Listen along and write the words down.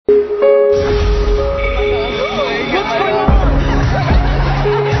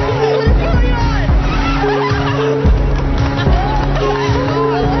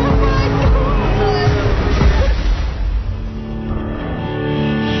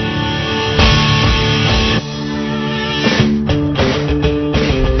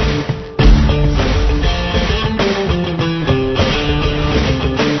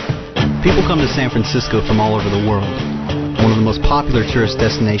San Francisco from all over the world. One of the most popular tourist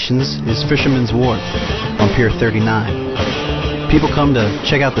destinations is Fisherman's Wharf on Pier 39. People come to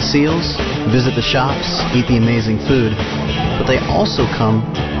check out the seals, visit the shops, eat the amazing food, but they also come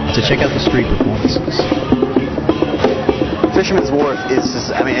to check out the street performances. Fisherman's Wharf is,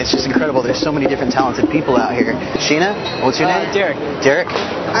 it's just incredible. There's so many different talented people out here. Sheena, what's your name? Derek. Derek?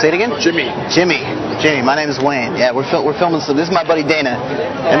 Say it again? Jimmy. Jimmy. My name is Wayne. Yeah, we're filming, so this is my buddy Dana.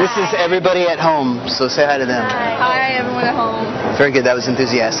 And this is everybody at home, so say hi to them. Hi, everyone at home. Very good, that was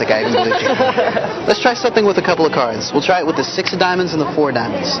enthusiastic, I even believed you. Let's try something with a couple of cards. We'll try it with the 6 of diamonds and the 4 of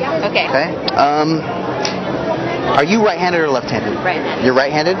diamonds. Okay. Okay? Are you right-handed or left-handed? Right-handed. You're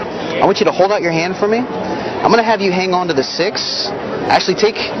right-handed? I want you to hold out your hand for me. I'm going to have you hang on to the 6. Actually,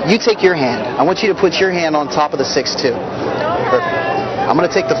 you take your hand. I want you to put your hand on top of the 6 too. Perfect. I'm going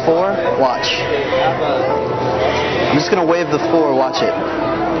to take the 4. Watch. I'm just going to wave the 4. Watch it.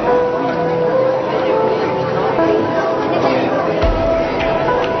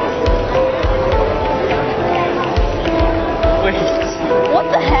 Wait. What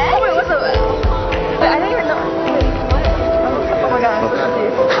the heck? Oh, wait, what's the... Wait, I don't even know. Wait, what? Oh my god.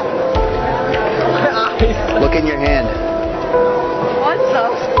 Look in your hand. What the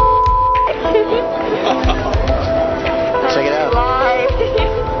Check it out.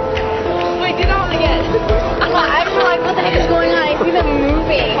 Wait, do that one again. I feel like, what the heck is going on? I see them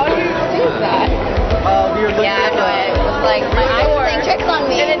moving. How do you do that? We were looking Yeah, I know it. It was like, my eyes were playing tricks on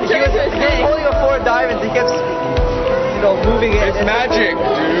me. And he was holding a 4 of diamonds. He kept, moving it. It's magic,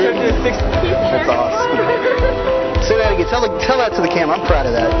 dude. That's awesome. Say that again. Tell that to the camera. I'm proud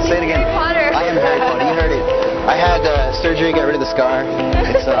of that. Say it again. Harry Potter. I am Harry Potter. You heard it. I had surgery, got rid of the scar.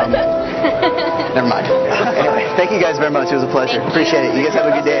 It's never mind. Anyway, thank you guys very much. It was a pleasure. Appreciate it. You guys have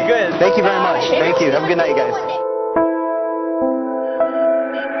a good day. Good. Thank you very much. Thank you. Have a good night, guys.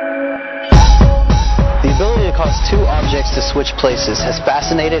 The ability to cause 2 objects to switch places has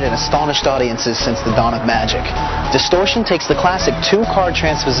fascinated and astonished audiences since the dawn of magic. Distortion takes the classic 2-card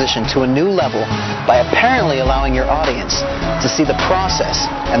transposition to a new level by apparently allowing your audience to see the process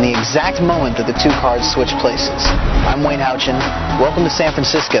and the exact moment that the 2 cards switch places. I'm Wayne Houchin. Welcome to San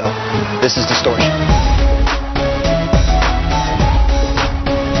Francisco. This is Distortion.